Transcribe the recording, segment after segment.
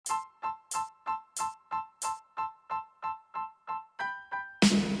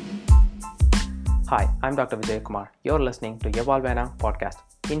Hi, I'm Dr. Vijay Kumar. You're listening to Evolvena podcast.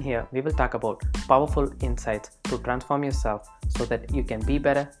 In here, we will talk about powerful insights to transform yourself so that you can be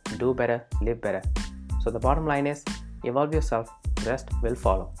better, do better, live better. So the bottom line is, evolve yourself, rest will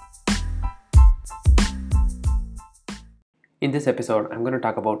follow. In this episode, I'm going to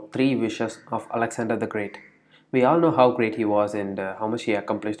talk about 3 wishes of Alexander the Great. We all know how great he was and how much he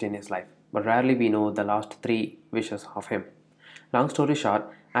accomplished in his life, but rarely we know the last 3 wishes of him. Long story short,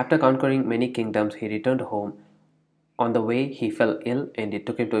 after conquering many kingdoms, he returned home. On the way, he fell ill and it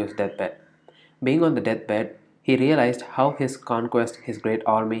took him to his deathbed. Being on the deathbed, he realized how his conquest, his great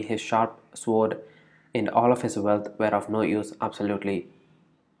army, his sharp sword, and all of his wealth were of no use absolutely.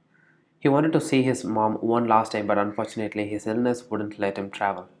 He wanted to see his mom one last time, but unfortunately, his illness wouldn't let him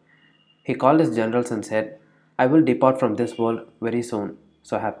travel. He called his generals and said, I will depart from this world very soon,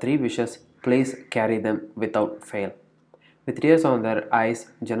 so I have 3 wishes. Please carry them without fail. With tears on their eyes,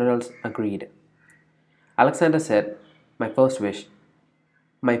 generals agreed. Alexander said, My first wish.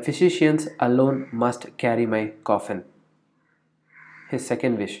 My physicians alone must carry my coffin. His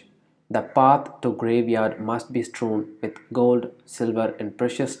second wish. The path to graveyard must be strewn with gold, silver, and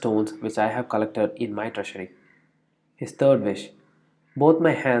precious stones which I have collected in my treasury. His third wish. Both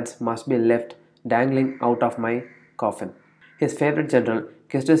my hands must be left dangling out of my coffin. His favorite general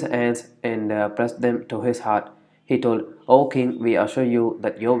kissed his hands and pressed them to his heart. He told, O king, we assure you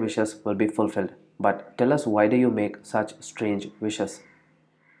that your wishes will be fulfilled. But tell us, why do you make such strange wishes?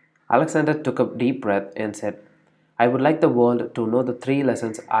 Alexander took a deep breath and said, I would like the world to know the 3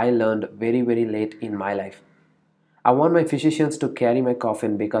 lessons I learned very, very late in my life. I want my physicians to carry my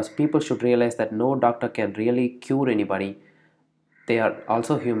coffin because people should realize that no doctor can really cure anybody. They are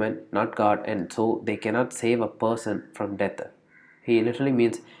also human, not God, and so they cannot save a person from death. He literally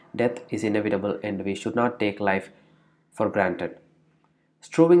means death is inevitable and we should not take life for granted.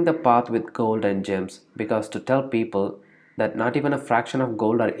 Strewing the path with gold and gems, because to tell people that not even a fraction of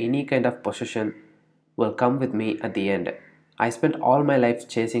gold or any kind of possession will come with me at the end. I spent all my life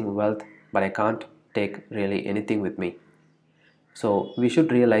chasing wealth, but I can't take really anything with me. So we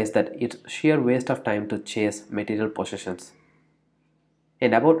should realize that it's sheer waste of time to chase material possessions.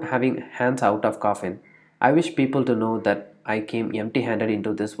 And about having hands out of coffin, I wish people to know that I came empty-handed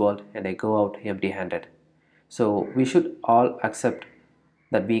into this world and I go out empty-handed. So we should all accept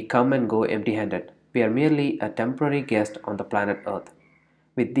that we come and go empty-handed. We are merely a temporary guest on the planet Earth.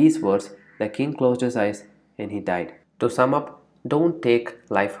 With these words, the king closed his eyes and he died. To sum up, don't take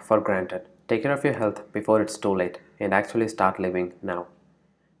life for granted. Take care of your health before it's too late and actually start living now.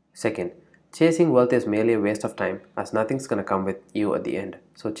 Second, chasing wealth is merely a waste of time as nothing's gonna come with you at the end.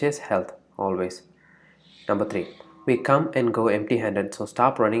 So chase health always. Number 3, we come and go empty-handed, so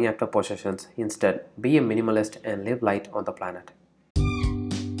stop running after possessions. Instead, be a minimalist and live light on the planet.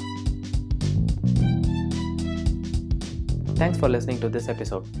 Thanks for listening to this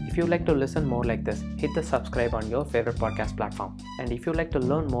episode. If you'd like to listen more like this, hit the subscribe on your favorite podcast platform. And if you'd like to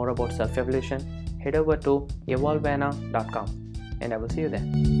learn more about self-evolution, head over to evolvena.com. And I will see you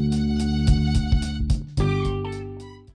there.